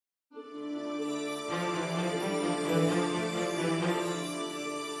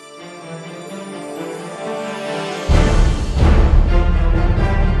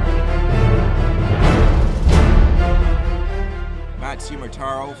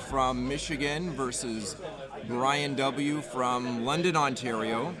tomorrow from Michigan versus Bryan W. from London,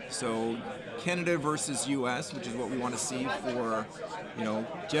 Ontario. So Canada versus U.S., which is what we want to see for,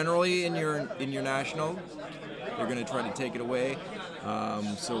 generally in your national. They're going to try to take it away.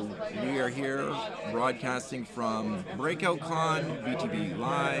 So we are here broadcasting from Breakoutcon, BTV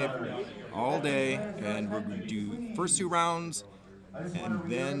Live, all day, and we're going to do first 2 rounds and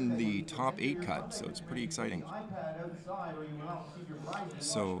then the top 8 cut. So it's pretty exciting.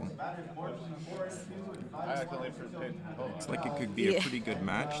 So looks like it could be a pretty good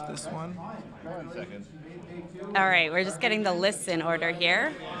match, this one. All right, we're just getting the lists in order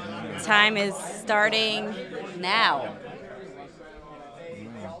here. Time is starting now.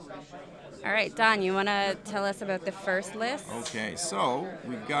 All right, Don, you want to tell us about the first list? Okay, so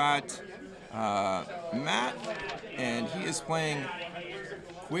we've got Matt, and he is playing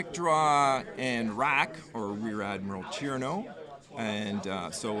Quickdraw and Rack, or Rear Admiral Chiraneau. And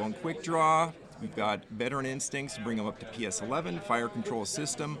so on Quickdraw, we've got Veteran Instincts to bring him up to PS11, Fire Control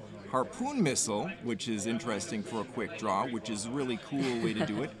System, Harpoon Missile, which is interesting for a Quickdraw, which is a really cool way to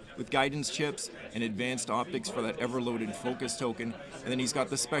do it, with guidance chips and advanced optics for that ever-loaded focus token. And then he's got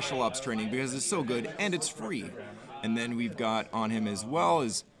the special ops training because it's so good and it's free. And then we've got on him as well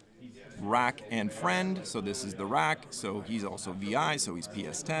is Rack and Friend. So this is the Rack, so he's also VI, so he's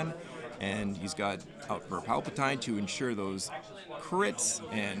PS10. And he's got out for Palpatine to ensure those crits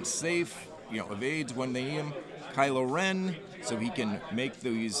and safe, evades when they need him. Kylo Ren, so he can make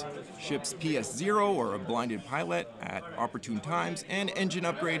these ships PS0 or a blinded pilot at opportune times, and engine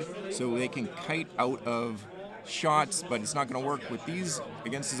upgrade so they can kite out of shots, but it's not going to work with these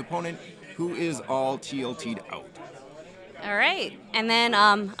against his opponent, who is all TLT'd out. All right, and then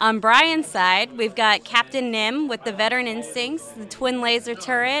on Bryan's side, we've got Captain Nim with the Veteran Instincts, the Twin Laser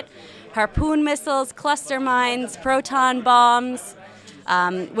Turret, Harpoon Missiles, Cluster Mines, Proton Bombs,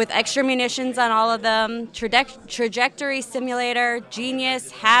 with extra munitions on all of them, Trajectory Simulator,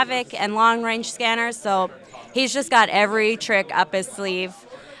 Genius, Havoc, and Long Range Scanners, so he's just got every trick up his sleeve.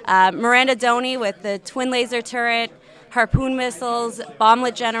 Miranda Doni with the Twin Laser Turret, Harpoon Missiles,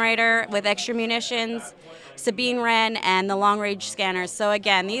 Bomblet Generator with extra munitions, Sabine Wren, and the Long Range Scanners. So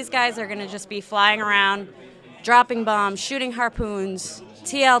again, these guys are going to just be flying around, dropping bombs, shooting harpoons,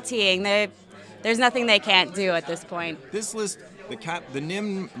 TLTing. There's nothing they can't do at this point. This list, the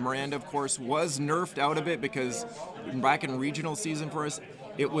Nim Miranda, of course, was nerfed out of it because back in regional season for us,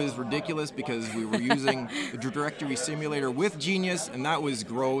 it was ridiculous because we were using the Trajectory Simulator with Genius, and that was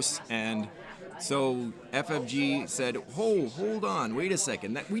gross. And so FFG said, hold on, wait a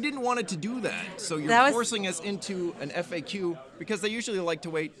second. We didn't want it to do that. So you're forcing us into an FAQ because they usually like to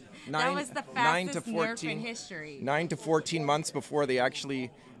wait 9 to 14 months before they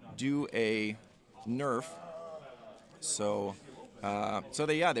actually do a nerf. So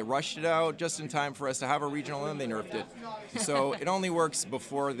they rushed it out just in time for us to have a regional, and they nerfed it. So it only works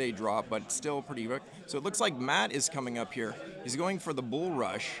before they drop, but still pretty quick. So it looks like Matt is coming up here. He's going for the Bull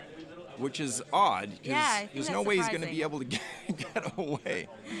Rush, which is odd because there's no way he's going to be able to get away.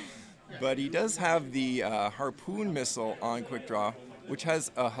 But he does have the Harpoon Missile on Quickdraw, which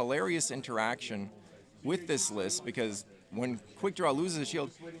has a hilarious interaction with this list because when Quickdraw loses a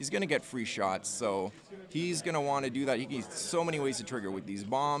shield, he's going to get free shots. So he's going to want to do that. He has so many ways to trigger with these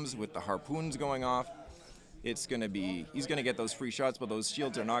bombs, with the harpoons going off. He's going to get those free shots, but those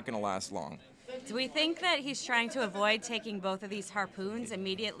shields are not going to last long. Do we think that he's trying to avoid taking both of these harpoons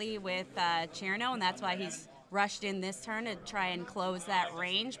immediately with Chiraneau, and that's why he's rushed in this turn to try and close that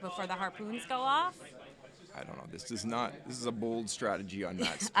range before the harpoons go off? I don't know. This is a bold strategy on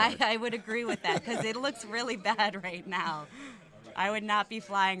Matt's part. I would agree with that because it looks really bad right now. I would not be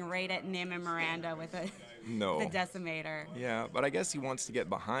flying right at Nim and Miranda with the Decimator. Yeah, but I guess he wants to get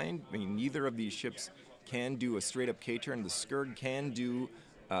behind. I mean, neither of these ships can do a straight-up K-turn. The Scourge can do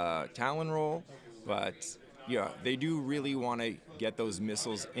Talon roll, but yeah, they do really want to get those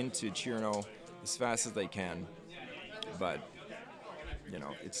missiles into Chiraneau as fast as they can. But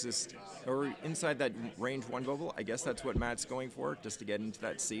it's just, or inside that range 1 bubble, I guess that's what Matt's going for, just to get into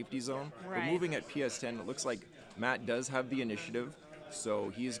that safety zone. Right. But moving at PS10, it looks like Matt does have the initiative, so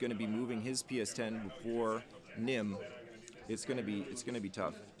he's going to be moving his PS10 before Nim. It's going to be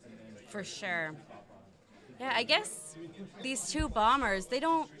tough. For sure. Yeah, I guess these two bombers,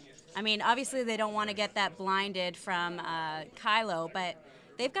 obviously they don't want to get that blinded from Kylo, but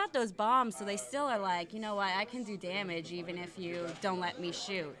they've got those bombs, so they still are like, you know what, I can do damage even if you don't let me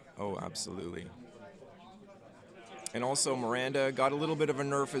shoot. Oh, absolutely. And also Miranda got a little bit of a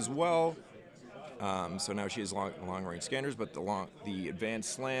nerf as well. So now she has long-range scanners, but the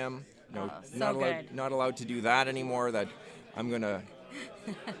advanced slam, not allowed to do that anymore. That I'm gonna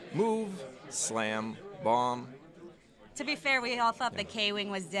Move, slam, bomb. To be fair, we all thought the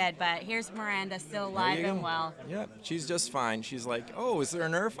K-Wing was dead, but here's Miranda still alive There you and go. well. Yep, she's just fine. She's like, oh, is there a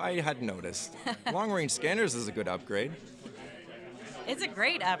nerf? I hadn't noticed. Long-range scanners is a good upgrade. It's a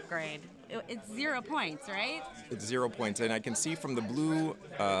great upgrade. It's 0 points, right? It's 0 points, and I can see from the blue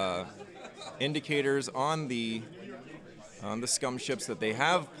indicators on the scum ships that they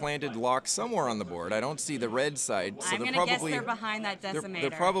have planted locks somewhere on the board. I don't see the red side, so I'm they're gonna guess probably they're behind that decimator.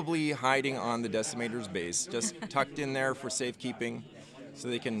 they're probably hiding on the decimator's base, just tucked in there for safekeeping, so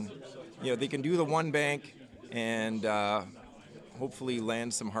they can, they can do the one bank and hopefully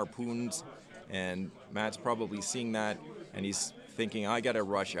land some harpoons. And Matt's probably seeing that, and he's thinking, I gotta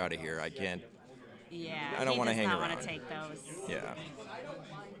rush out of here. I can't. Yeah, I don't want to hang does not around. want to take those. Yeah.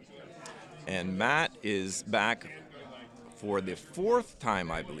 And Matt is back for the 4th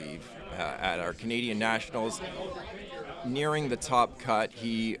time, I believe, at our Canadian Nationals, nearing the top cut.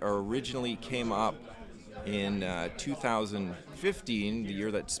 He originally came up in 2015, the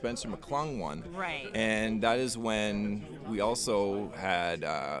year that Spencer McClung won. Right. And that is when we also had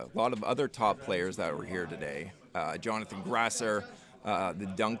a lot of other top players that were here today. Jonathan Grasser,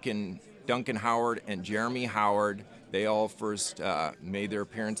 the Duncan Howard, and Jeremy Howard. They all first made their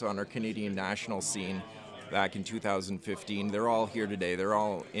appearance on our Canadian national scene back in 2015. They're all here today. They're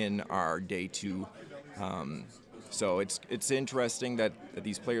all in our day 2. So it's interesting that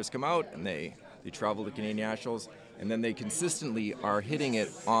these players come out and they travel to Canadian nationals, and then they consistently are hitting it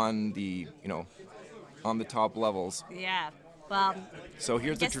on the on the top levels. Yeah. Well, so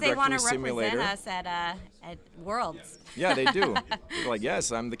here's the guess they want trajectory to simulator. represent us at Worlds. Yeah, they do. They're like,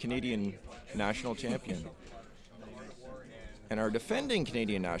 yes, I'm the Canadian national champion. And our defending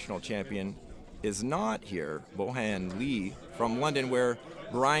Canadian national champion is not here, Bohan Lee from London, where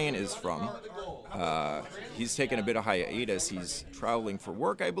Bryan is from. He's taken a bit of hiatus. He's traveling for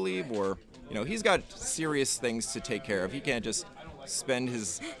work, I believe, or he's got serious things to take care of. He can't just spend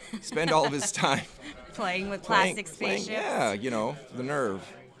all of his time playing with plastic spaceships. Yeah, the nerve.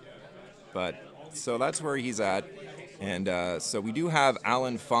 But so that's where he's at, and so we do have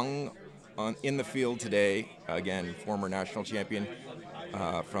Alan Fung in the field today. Again, former national champion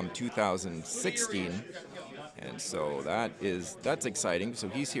from 2016, and so that's exciting. So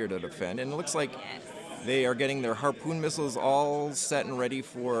he's here to defend, and it looks like they are getting their harpoon missiles all set and ready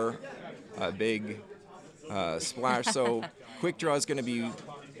for a big splash. So Quickdraw is going to be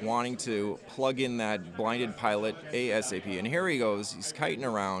wanting to plug in that blinded pilot ASAP, and here he goes. He's kiting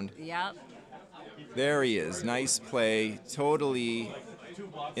around. Yep. There he is. Nice play. Totally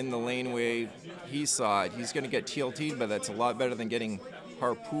in the laneway. He saw it. He's going to get TLT'd, but that's a lot better than getting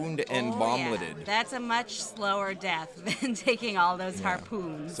harpooned and bombleted. Yeah. That's a much slower death than taking all those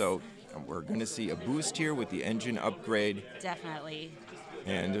harpoons. So we're going to see a boost here with the engine upgrade. Definitely.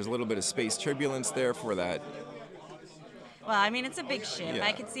 And there's a little bit of space turbulence there for that. Well, I mean, it's a big ship. Yeah.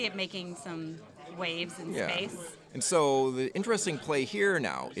 I could see it making some waves in space. And so the interesting play here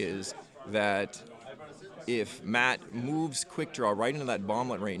now is that if Matt moves Quickdraw right into that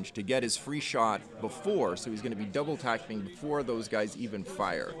bomblet range to get his free shot before, so he's going to be double tacking before those guys even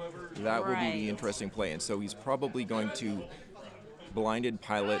fire. That will be the interesting play. And so he's probably going to blinded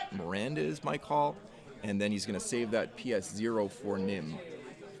pilot Miranda is my call, and then he's going to save that PS0 for Nim.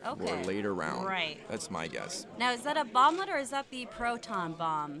 Okay. Or later round. Right. That's my guess. Now, is that a bomblet or is that the proton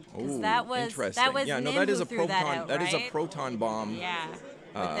bomb? Oh, that was interesting. That was yeah, no, Nim that is who a threw proton. that out, That is right? a proton bomb. Yeah.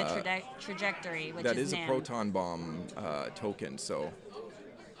 With the trajectory, which that is is Nim. a proton bomb token. So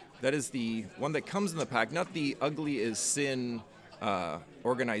that is the one that comes in the pack, not the ugly as sin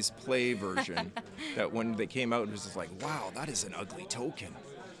organized play version. That when they came out, it was just like, wow, that is an ugly token.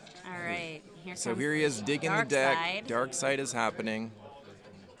 All right. So here he is digging the deck. Dark side is happening.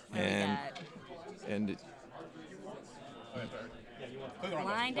 And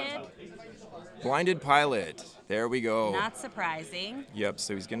blinded pilot. There we go. Not surprising. Yep,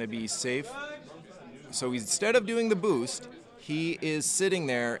 so he's going to be safe. So instead of doing the boost, he is sitting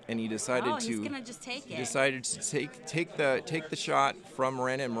there, and he decided he's going to just take it. He decided to take the shot from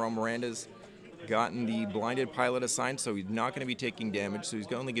Miranda, and Miranda's gotten the blinded pilot assigned, so he's not going to be taking damage, so he's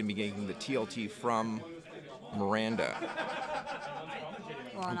only going to be getting the TLT from Miranda.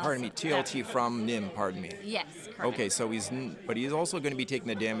 Well, pardon me, TLT from Nim, pardon me. Yes, correct. Okay, so he's also going to be taking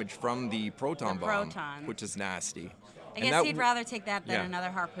the damage from the proton bomb, which is nasty. I guess he'd rather take that than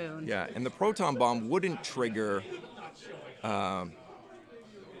another harpoon. Yeah, and the proton bomb wouldn't trigger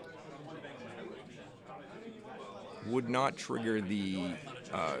would not trigger the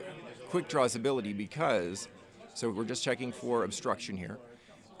Quickdraw's ability because, so we're just checking for obstruction here,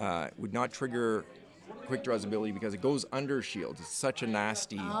 would not trigger Quickdraw's ability because it goes under shields. It's such a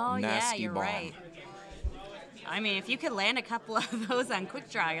nasty, nasty yeah, you're bomb. right. I mean, if you could land a couple of those on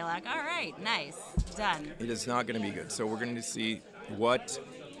Quickdraw, you're like, all right, nice, done. It is not going to be good. So we're going to see what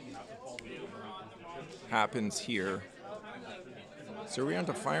happens here. So are we on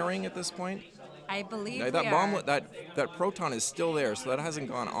to firing at this point? I believe Now, that bomb, that proton is still there, so that hasn't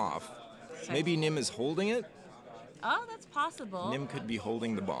gone off. Maybe Nim is holding it. Oh, that's possible. Nim could be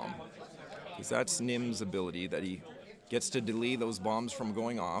holding the bomb, because that's Nim's ability, that he gets to delay those bombs from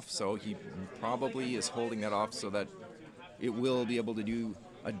going off. So he probably is holding that off so that it will be able to do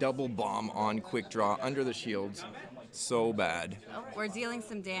a double bomb on Quickdraw under the shields. So bad. Oh, we're dealing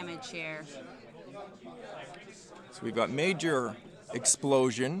some damage here. So we've got major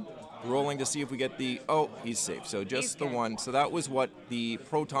explosion. Rolling to see if we get the... Oh, he's safe. So just the one. So that was what the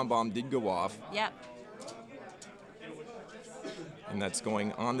proton bomb did go off. Yep. And that's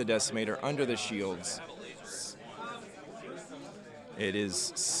going on the decimator under the shields. It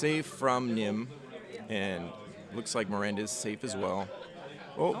is safe from Nim, and looks like Miranda is safe as well.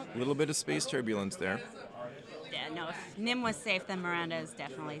 Oh, a little bit of space turbulence there. Yeah, no, if Nim was safe, then Miranda is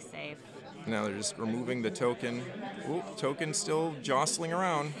definitely safe. Now they're just removing the token. Oh, token still jostling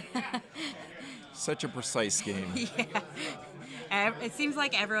around. Such a precise game. Yeah. It seems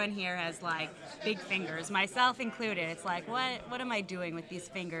like everyone here has like big fingers, myself included. It's like, what am I doing with these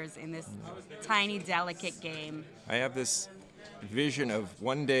fingers in this tiny, delicate game? I have this vision of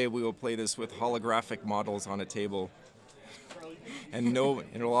one day we will play this with holographic models on a table. And no,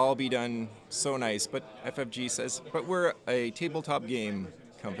 it'll all be done so nice. But FFG says, but we're a tabletop game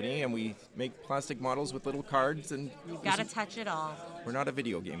company and we make plastic models with little cards, and you've got to touch it all. We're not a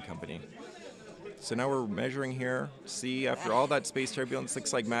video game company. So now we're measuring here. See, after all that space turbulence,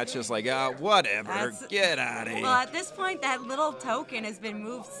 looks like Matt's just like, whatever, get out of here. Well, at this point, that little token has been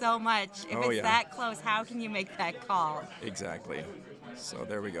moved so much. If it's that close, how can you make that call? Exactly. So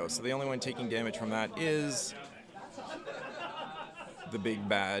there we go. So the only one taking damage from that is the big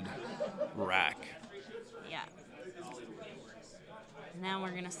bad Rack. Yeah. Now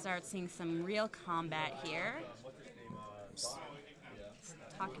we're going to start seeing some real combat here.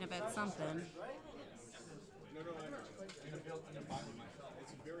 Talking about something.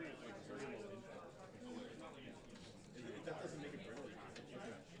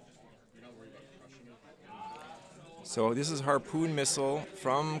 So this is Harpoon Missile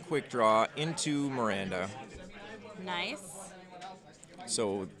from Quickdraw into Miranda. Nice.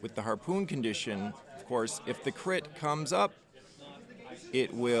 So with the Harpoon condition, of course, if the crit comes up,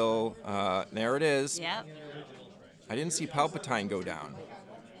 it will, there it is. Yep. I didn't see Palpatine go down.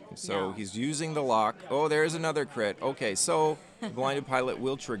 So he's using the lock. Oh, there's another crit. Okay, so the blinded pilot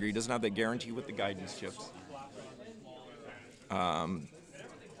will trigger. He doesn't have that guarantee with the guidance chips.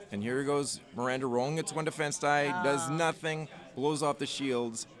 And here goes Miranda rolling its one defense die, does nothing, blows off the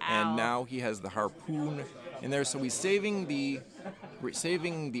shields, and now he has the Harpoon in there. So he's saving the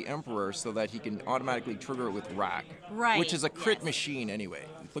Emperor so that he can automatically trigger it with Rack, which is a crit machine anyway.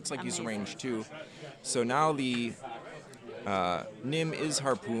 It looks like he's range 2. So now the Nim is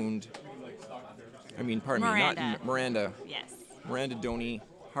harpooned. I mean, pardon me, not Miranda. Yes. Miranda Doni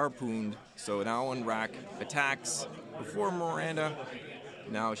harpooned. So now when Rack attacks before Miranda,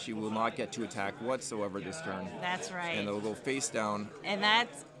 now she will not get to attack whatsoever this turn. That's right. And it'll go face down. And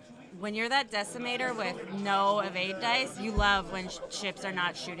that's, when you're that decimator with no evade dice, you love when ships are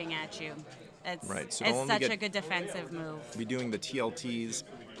not shooting at you. It's, right. So it's such a good defensive move. Be doing the TLTs.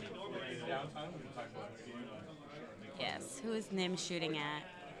 Yes. Who is Nim shooting at?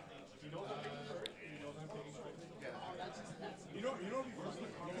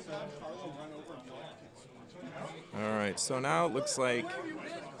 All right. So now it looks like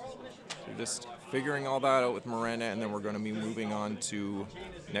they're just figuring all that out with Miranda, and then we're going to be moving on to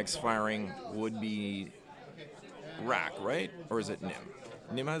next firing would be Rack, right? Or is it Nim?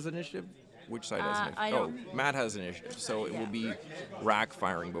 Nim has initiative? Which side has initiative? Oh, Matt has initiative. So it will be Rack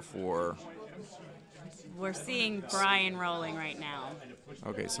firing before. We're seeing Bryan rolling right now.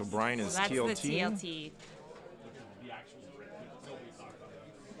 Okay, so Bryan is that's TLT. The TLT.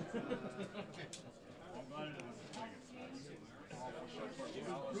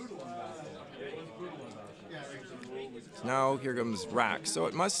 Now here comes Rack. So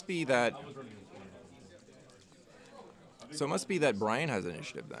it must be that. So it must be that Bryan has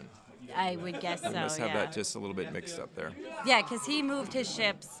initiative then. I would guess so. I must have that just a little bit mixed up there. Yeah, because he moved his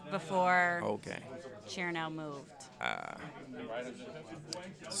ships before. Okay. Chiraneau moved.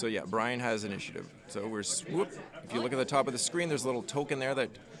 So yeah, Bryan has initiative. So we're swoop. If you look at the top of the screen, there's a little token there that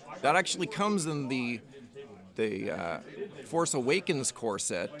actually comes in the Force Awakens core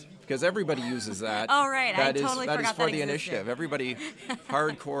set, because everybody uses that. Oh, right. That I is, totally that forgot is for that the existed. initiative. Everybody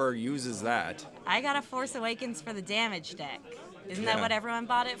hardcore uses that. I got a Force Awakens for the damage deck. Isn't Yeah. that what everyone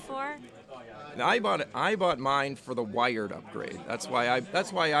bought it for? Now, I bought mine for the wired upgrade. That's why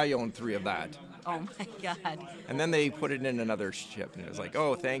I own 3 of that. Oh my god. And then they put it in another ship, and it was like,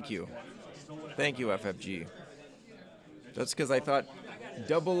 oh, thank you, FFG. That's because I thought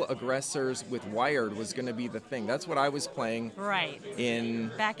double aggressors with wired was going to be the thing. That's what I was playing. Right.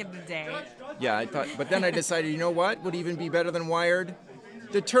 Back in the day. Yeah, I thought, but then I decided, you know what would even be better than wired?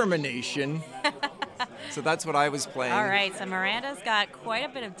 Determination. So that's what I was playing. All right, so Miranda's got quite a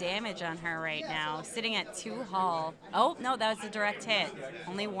bit of damage on her right now, sitting at 2 hull. Oh, no, that was a direct hit.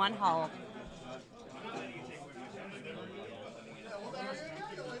 Only 1 hull.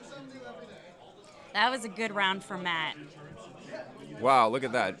 That was a good round for Matt. Wow, look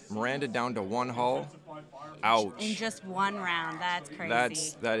at that. Miranda down to 1 hull. Ouch. In just 1 round. That's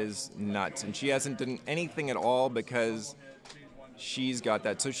crazy. That is nuts. And she hasn't done anything at all because she's got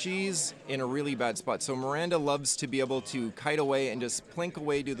that. So she's in a really bad spot. So Miranda loves to be able to kite away and just plink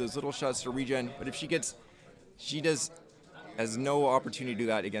away, do those little shots to regen. But if she has no opportunity to do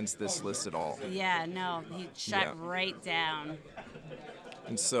that against this list at all. Yeah, no, he shut right down.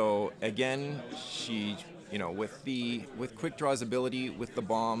 And so again, she, with Quickdraw's ability, with the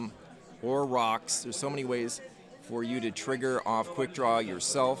bomb or rocks, there's so many ways for you to trigger off Quickdraw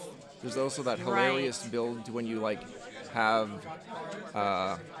yourself. There's also that hilarious build when you have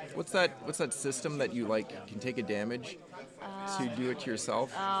what's that system that you can take a damage to do it to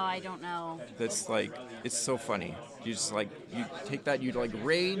yourself? Oh, I don't know. That's it's so funny. You just you take that, you'd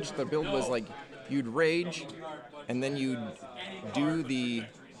rage. The build was you'd rage, and then you'd do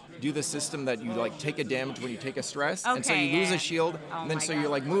the system that you take a damage when you take a stress, and so you lose a shield, and then so you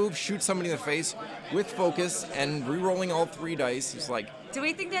move, shoot somebody in the face with focus, and re-rolling all 3 dice. It's do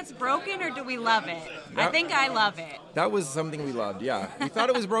we think that's broken or do we love it? I think I love it. That was something we loved, yeah. We thought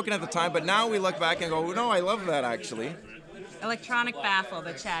it was broken at the time, but now we look back and go, no, I love that actually. Electronic Baffle,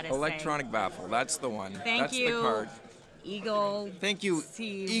 the chat is Electronic saying. Baffle, that's the one. Thank you. That's the card. Eagle. Thank you,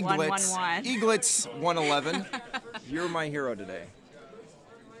 C111. Eaglets 111. You're my hero today.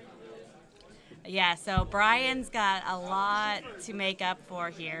 Yeah, so Bryan's got a lot to make up for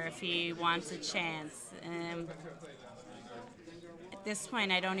here if he wants a chance. At this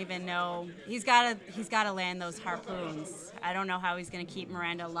point, I don't even know. He's got to land those harpoons. I don't know how he's going to keep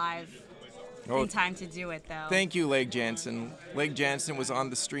Miranda alive in time to do it, though. Thank you, Leg Jansen. Leg Jansen was on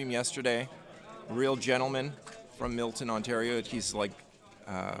the stream yesterday. A real gentleman from Milton, Ontario. He's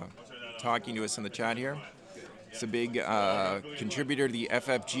talking to us in the chat here. He's a big contributor to the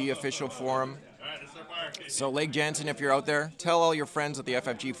FFG official forum. So, Leg Jansen, if you're out there, tell all your friends at the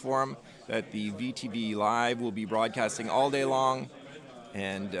FFG forum that the VTV Live will be broadcasting all day long.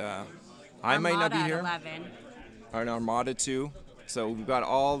 And I might not be here. 11. An Armada 2. So we've got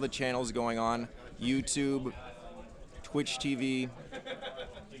all the channels going on. YouTube, Twitch TV.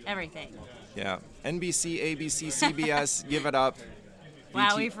 Everything. Yeah. NBC, ABC, CBS, give it up.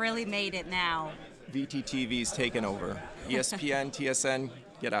 Wow, we've really made it now. VTTV's taken over. ESPN, TSN,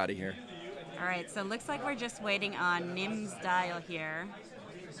 get out of here. All right, so it looks like we're just waiting on Nim's dial here.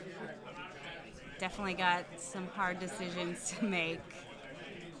 Definitely got some hard decisions to make.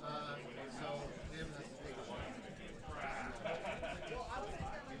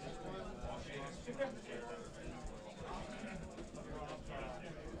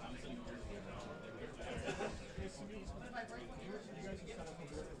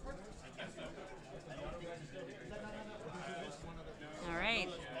 All right,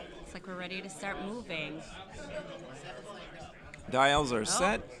 looks like we're ready to start moving. Dials are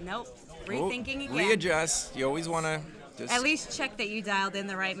set. Nope, rethinking again. Readjust. You always want to just... At least check that you dialed in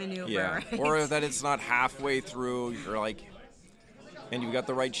the right maneuver. Yeah, right? or that it's not halfway through. You're and you've got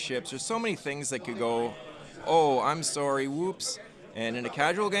the right ships. There's so many things that could go, oh, I'm sorry, whoops. And in a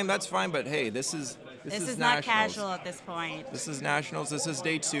casual game, that's fine, but hey, this is not casual at this point. This is Nationals. This is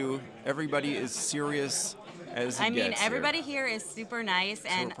day 2. Everybody is serious as it gets everybody here is super nice,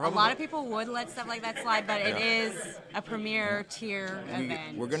 and a lot of people would let stuff like that slide, but it is a premier tier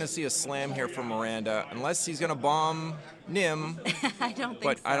event. We're going to see a slam here from Miranda, unless he's going to bomb Nim. I don't think so.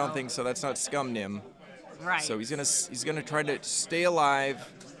 But I don't think so. That's not scum Nim. Right. So he's gonna try to stay alive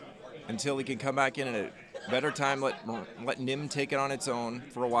until he can come back in at a better time. Let Nim take it on its own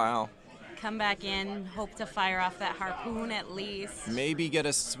for a while. Come back in, hope to fire off that harpoon at least. Maybe get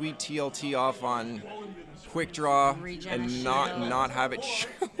a sweet TLT off on Quickdraw and not have it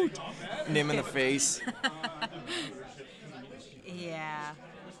shoot Nim in the face. Yeah.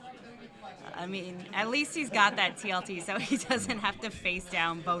 I mean, at least he's got that TLT, so he doesn't have to face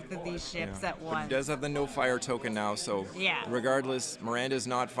down both of these ships at But once. he does have the no fire token now, so Yeah. regardless, Miranda's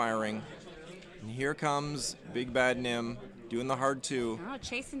not firing. And here comes Big Bad Nim doing the hard 2. Oh,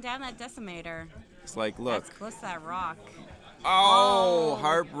 chasing down that decimator. It's like, look. That's close to that rock. Oh,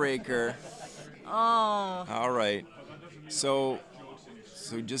 heartbreaker. Oh. All right. So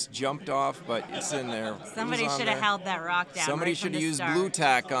he just jumped off, but it's in there. Somebody Who's on should have there? held that rock down. Somebody right from should have the used start. blue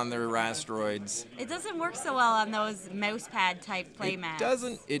tack on their asteroids. It doesn't work so well on those mouse pad type play It mats.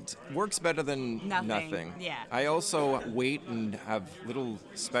 doesn't. It works better than Nothing. Yeah. I also wait and have little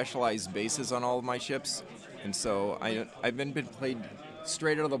specialized bases on all of my ships, and so I've been played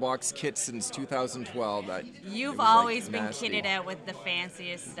straight out of the box kit since 2012. You've it was, always like, been nasty. kitted out with the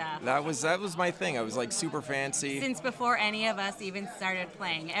fanciest stuff. That was my thing. I was like super fancy. Since before any of us even started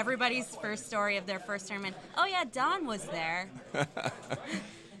playing. Everybody's first story of their first tournament. Oh yeah, Don was there.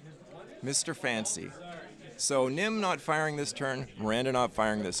 Mr. Fancy. So Nim not firing this turn, Miranda not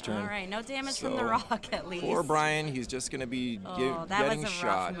firing this turn. All right, no damage from the So, rock at least. Poor Bryan, he's just going to be that getting was a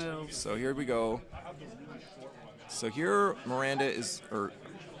shot. rough move. So here we go. So here Miranda is, or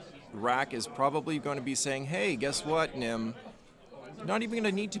Rack is probably going to be saying, hey, guess what, Nim? Not even going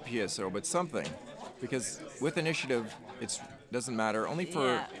to need to PSO, but something. Because with initiative, it doesn't matter. Only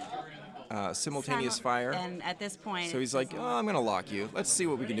for simultaneous fire. And at this point, So he's like, oh, I'm going to lock you. Let's see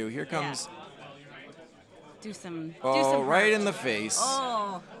what we can do. Here comes, do some right hurt. in the face.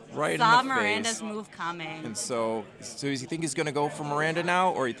 Oh, Right saw in the Miranda's face. move coming. And so does he think he's going to go for Miranda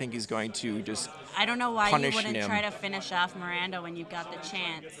now, or you think he's going to just I don't know why you punish wouldn't Nim? try to finish off Miranda when you got the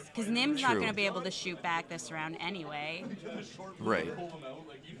chance. Because Nim's not True. going to be able to shoot back this round anyway. Right.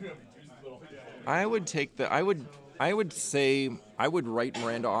 I would take the. I would say I would write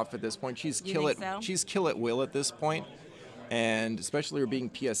Miranda off at this point. She's You kill think it. so? She's kill at will at this point, and especially her being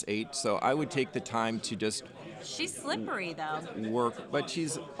PS8. So I would take the time to just She's slippery though. work. But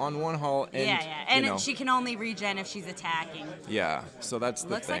she's on one hull, and Yeah. And you know, she can only regen if she's attacking. yeah. So that's the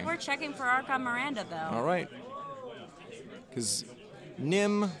Looks thing. like we're checking for arc on Miranda though. All right. Because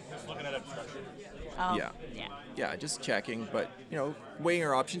Nim. Oh, Yeah. Yeah. Yeah, just checking, but you know, weighing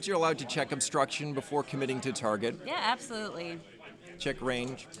your options. You're allowed to check obstruction before committing to target. Yeah, absolutely. Check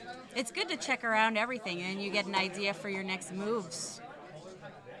range. It's good to check around everything and you get an idea for your next moves.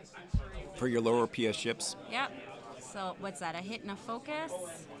 For your lower PS ships. Yep. So what's that? A hit and a focus?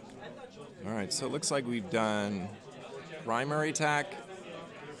 All right, so it looks like we've done primary attack,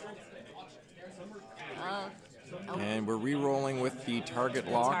 and we're re-rolling with the target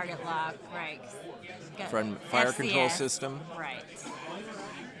lock Target lock, right. Got from fire control FCS. system. Right.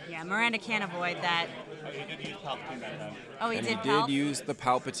 Yeah, Miranda can't avoid that. Oh, he And did he Palp? did use the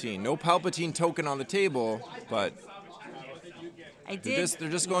Palpatine. No Palpatine token on the table, but I they're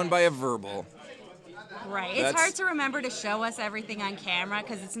did. just going by a verbal. Right. It's That's- hard to remember to show us everything on camera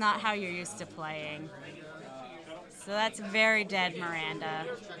because it's not how you're used to playing. So that's very dead, Miranda.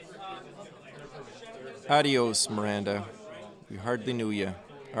 Adios, Miranda. We hardly knew you.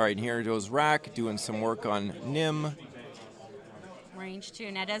 All right, here goes Rack doing some work on Nim. Range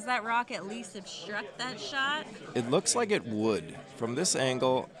 2. Now, does that rock at least obstruct that shot? It looks like it would. From this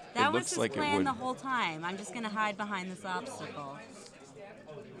angle, That it was looks his like it plan would. the whole time. I'm just going to hide behind this obstacle.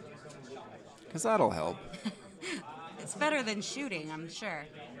 Because that'll help. It's better than shooting, I'm sure.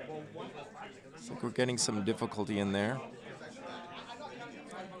 Looks like we're getting some difficulty in there.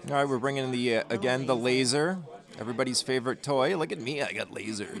 All right, we're bringing in the, again, the laser. Everybody's favorite toy. Look at me, I got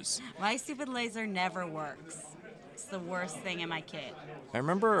lasers. My stupid laser never works. It's the worst thing in my kit. I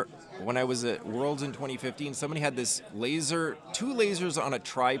remember when I was at Worlds in 2015, somebody had this laser, 2 lasers on a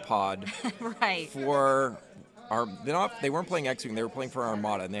tripod Right. for our, they weren't playing X-Wing, they were playing for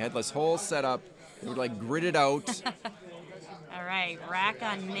Armada, and they had this whole setup. They were like gridded out, All right, rack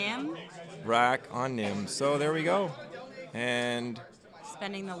on Nim. Rack on Nim. So there we go. And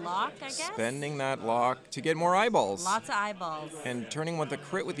Spending the lock, I guess? spending that lock to get more eyeballs. Lots of eyeballs. And turning with a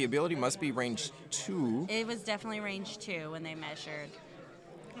crit with the ability must be range 2. It was definitely range 2 when they measured.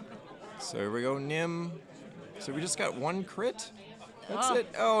 So here we go, Nim. So we just got 1 crit? That's Oh. it.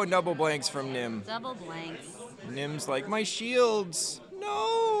 Oh, double blanks from Nim. Double blanks. Nim's like, my shields.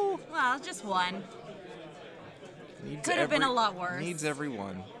 No. Well, just 1. Needs Could have been a lot worse. Needs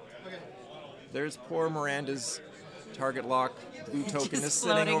everyone. There's poor Miranda's target lock blue token Just is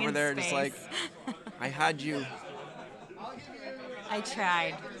sitting floating over in there, just like, space. I had you. I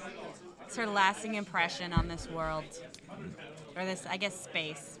tried. It's her lasting impression on this world. Or this, I guess,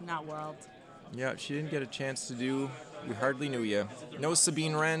 space, not world. Yeah, she didn't get a chance to do. We hardly knew you. No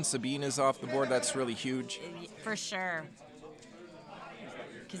Sabine Wren. Sabine is off the board. That's really huge. For sure.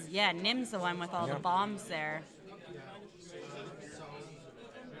 Because, yeah, Nim's the one with all the bombs there.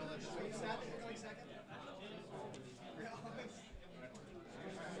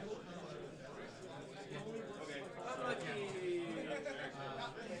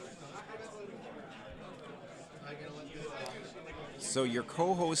 So your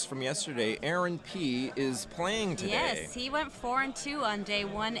co-host from yesterday, Aaron P., is playing today. Yes, he went 4-2 on day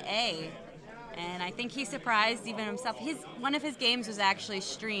 1A. And I think he surprised even himself. One of his games was actually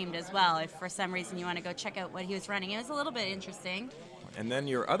streamed as well. If for some reason you want to go check out what he was running, it was a little bit interesting. And then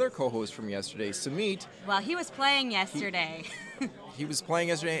your other co-host from yesterday, Samit. Well, he was playing yesterday. He was playing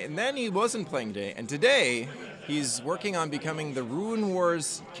yesterday, and then he wasn't playing today. And today, he's working on becoming the Ruin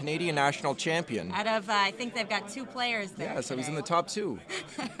Wars Canadian National Champion. Out of, I think they've got 2 players there. Yeah, so he's in the top 2.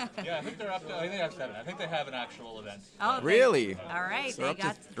 Yeah, I think they're up to, I think they have 7. I think they have an actual event. Oh, really? All right. So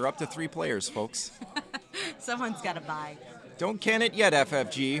they're up to 3 players, folks. Someone's got to buy. Don't can it yet,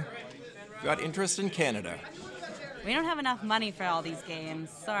 FFG. Got interest in Canada. We don't have enough money for all these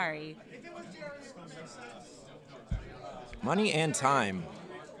games. Sorry. Money and time.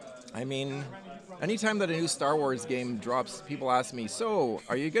 I mean, anytime that a new Star Wars game drops, people ask me, so,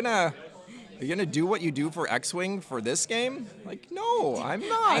 are you gonna do what you do for X-Wing for this game? Like, no, I'm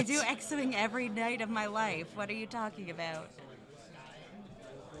not. I do X-Wing every night of my life. What are you talking about?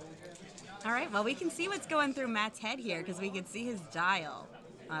 All right, well, we can see what's going through Matt's head here because we can see his dial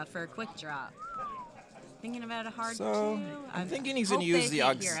for a quick draw. Thinking about a hard So, two. I'm thinking he's going to use the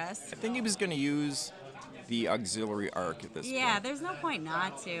I think he was going to use the auxiliary arc at this point. Yeah, there's no point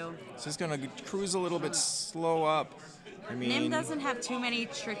not to. It's just going to cruise a little bit slow up. I mean, Nim doesn't have too many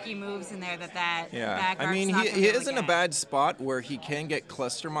tricky moves in there that yeah. back I arc's mean, not he gonna is in a get. bad spot where he can get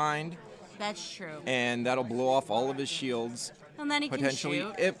cluster mined, That's true. and that'll blow off all of his shields. And then he Potentially,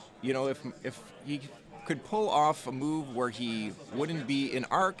 can shoot. if he could pull off a move where he wouldn't be in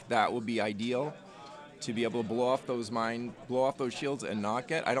arc, that would be ideal. To be able to blow off those shields and not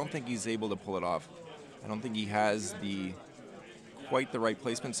get. I don't think he's able to pull it off. I don't think he has quite the right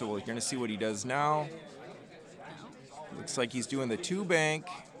placement. So we're going to see what he does now. Looks like he's doing the 2 bank.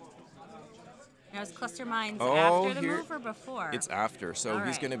 Now, is cluster mines Oh, after the here- move or before? It's after, so All he's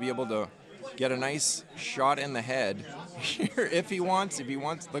right. going to be able to get a nice shot in the head here if he wants.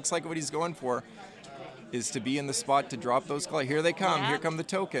 Looks like what he's going for is to be in the spot to drop those. Here they come. Yeah. Here come the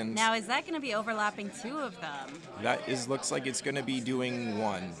tokens. Now, is that going to be overlapping 2 of them? Looks like it's going to be doing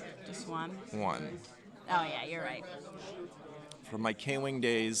 1. Just 1? 1. Oh, yeah, you're right. From my K-Wing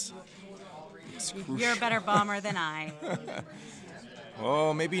days. It's You're a crucial. better bomber than I.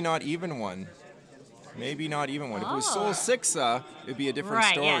 Oh, maybe not even 1. Maybe not even 1. If it was Soul Oh. 6, it'd be a different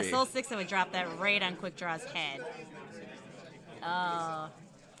Right, story. yeah, Soul 6 would drop that right on Quickdraw's head. Oh.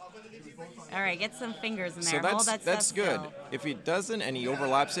 All right, get some fingers in there. So Hold that that's stuff good. still. If he doesn't and he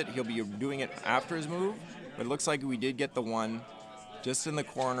overlaps it, he'll be doing it after his move. But it looks like we did get the 1 just in the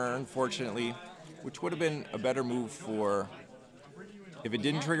corner, unfortunately, which would have been a better move for if it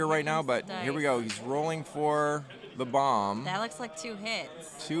didn't trigger right now. But here we go. He's rolling for the bomb. That looks like 2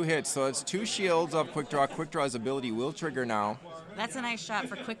 hits. 2 hits. So it's 2 shields off Quickdraw. Quickdraw's ability will trigger now. That's a nice shot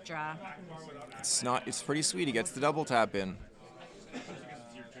for Quickdraw. It's pretty sweet. He gets the double tap in.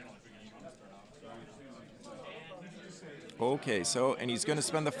 Okay, and he's going to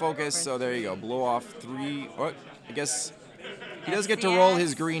spend the focus, so there you go. Blow off 3. Oh, I guess he does get to roll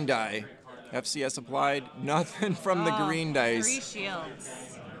his green die. FCS applied. Nothing from the green dice. 3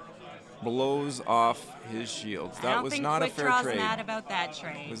 shields. Blows off his shields. That was not a fair Quickdraw's trade. mad about that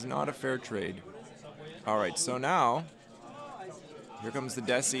trade. Was not a fair trade. All right, so now here comes the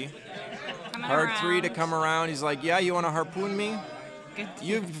Desi. Coming Hard around. 3 to come around. He's like, yeah, you want to harpoon me?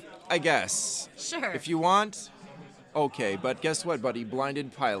 Good. I guess. Sure. If you want, okay. But guess what, buddy?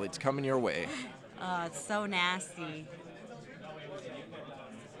 Blinded pilot's coming your way. Oh, it's so nasty.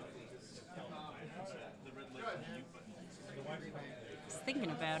 Just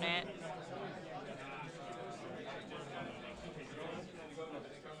thinking about it.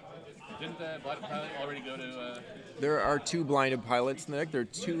 Didn't the Black Pilot already go to... There are 2 blinded pilots in the deck. There are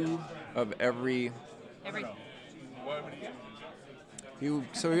 2 of every. Every what would he get?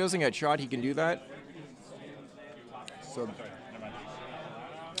 So he doesn't get shot. He can do that. So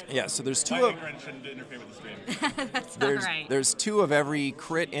yeah. So there's 2 My of. ignorance shouldn't interfere with the stream. That's There's, all right. there's 2 of every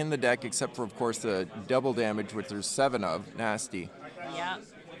crit in the deck, except for, of course, the double damage, which there's 7 of. Nasty. Yep.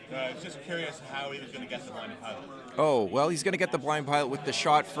 I was just curious how he was going to get the Blind Pilot. Oh, well, he's going to get the blind pilot with the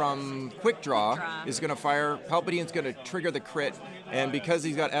shot from Quickdraw. Quickdraw. Is going to fire. Palpatine's going to trigger the crit, and because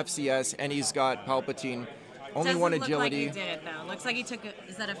he's got FCS and he's got Palpatine, Only one Doesn't agility. look like he did it though. Looks like he took.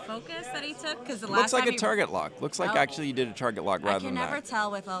 Is that a focus that he took? Because the Looks last like time a target lock. Looks like Oh. actually he did a target lock I rather can than never that. tell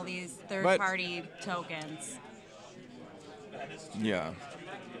with all these third-party tokens. Yeah.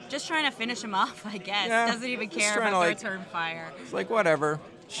 Just trying to finish him off, I guess. Yeah, Doesn't even just care trying about to, their like- turn fire. It's like, whatever.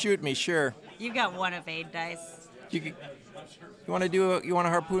 Shoot me, sure. You've got one evade dice. You want to do? You want to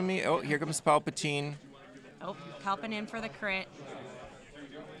harpoon me? Oh, here comes Palpatine. Oh, helping in for the crit.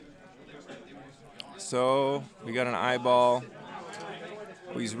 So we got an eyeball.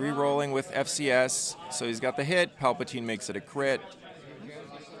 Oh, he's re-rolling with FCS. So he's got the hit. Palpatine makes it a crit.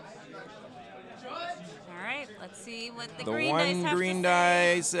 All right, let's see what the The green dice one have green to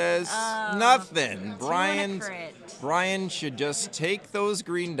say. die says Oh, nothing. 2 and a Bryan crit. should just take those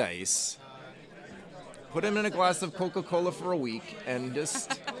green dice, put them in a glass of Coca-Cola for a week, and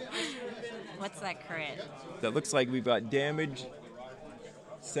just. What's that crit? That looks like we've got damage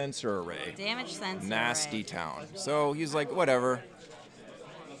sensor array. Damage sensor. Nasty array. town. So he's like, whatever.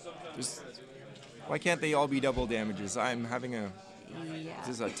 Just why can't they all be double damages? I'm having a. Yeah. This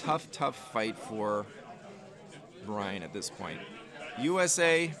is a tough fight for Bryan at this point.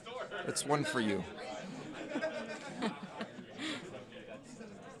 USA, that's one for you.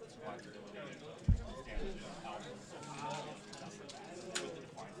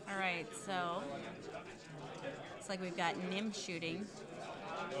 All right, so looks like we've got Nim shooting.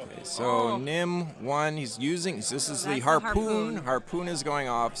 Okay, so Oh. Nim one, he's using. This is That's the the harpoon. harpoon. Harpoon is going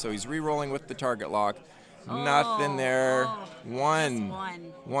off, so he's re-rolling with the target lock. Nothing there. Oh, One. just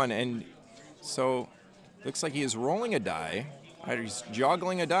one. One, and so looks like he is rolling a die. He's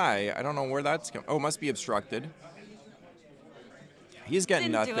joggling a die. I don't know where that's coming. Oh, must be obstructed. He's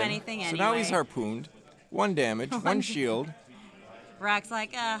getting Didn't do nothing. anything So now he's anyway. harpooned. One damage, one shield. Rock's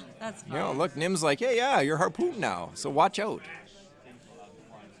like, that's fine. You know, look, Nim's like, hey, yeah, you're harpooned now, so watch out.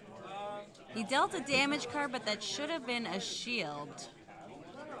 He dealt a damage card, but that should have been a shield.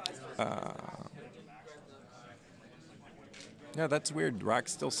 Yeah, that's weird.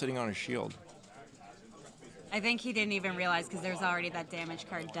 Rock's still sitting on a shield. I think he didn't even realize because there's already that damage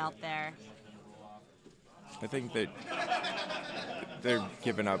card dealt there. I think that they're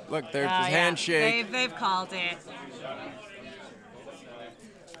giving up. Look, there's Oh, his yeah. handshake. They've called it.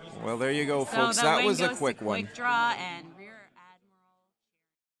 Well, there you go, So folks. the That win was a goes quick to one. Quickdraw and